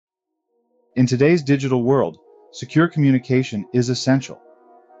In today's digital world, secure communication is essential.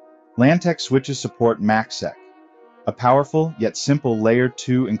 Lantech switches support MACsec, a powerful yet simple Layer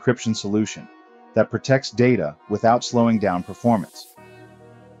 2 encryption solution that protects data without slowing down performance.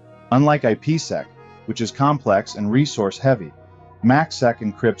 Unlike IPsec, which is complex and resource-heavy, MACsec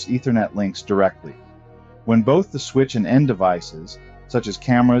encrypts Ethernet links directly. When both the switch and end devices, such as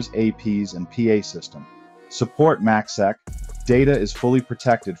cameras, APs, and PA system, support MACsec, data is fully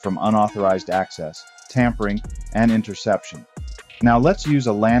protected from unauthorized access, tampering, and interception. Now let's use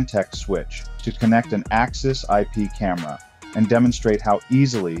a Lantech switch to connect an Axis IP camera and demonstrate how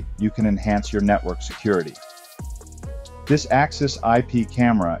easily you can enhance your network security. This Axis IP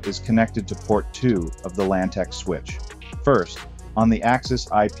camera is connected to port 2 of the Lantech switch. First, on the Axis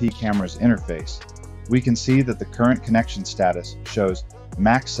IP camera's interface, we can see that the current connection status shows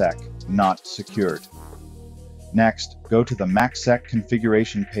MACsec not secured. Next, go to the MACsec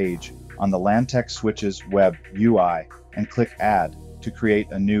configuration page on the Lantech switch's web UI and click Add to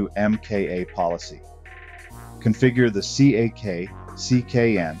create a new MKA policy. Configure the CAK,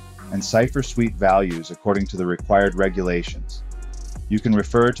 CKN, and cipher suite values according to the required regulations. You can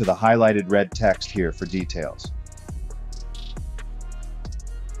refer to the highlighted red text here for details.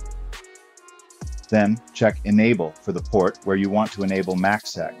 Then, check Enable for the port where you want to enable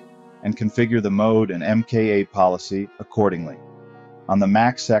MACsec, and configure the mode and MKA policy accordingly. On the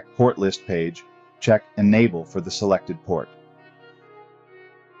MACsec port list page, check Enable for the selected port.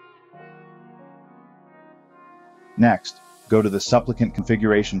 Next, go to the supplicant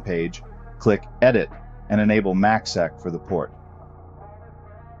configuration page, click Edit, and enable MACsec for the port.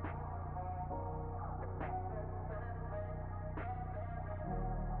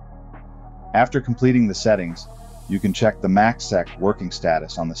 After completing the settings, you can check the MACsec working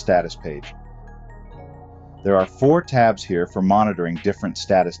status on the status page. There are 4 tabs here for monitoring different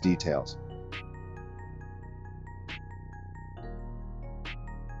status details.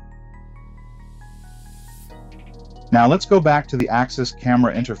 Now let's go back to the Axis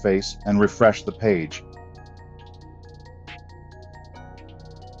camera interface and refresh the page.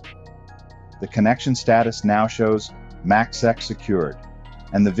 The connection status now shows MACsec secured,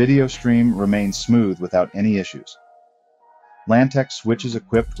 and the video stream remains smooth without any issues. Lantech switches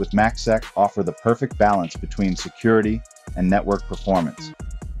equipped with MACsec offer the perfect balance between security and network performance.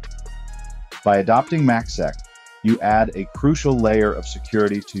 By adopting MACsec, you add a crucial layer of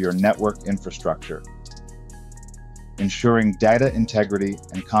security to your network infrastructure, ensuring data integrity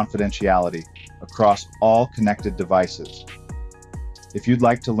and confidentiality across all connected devices. If you'd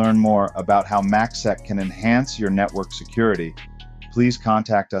like to learn more about how MACsec can enhance your network security, please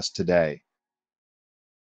contact us today.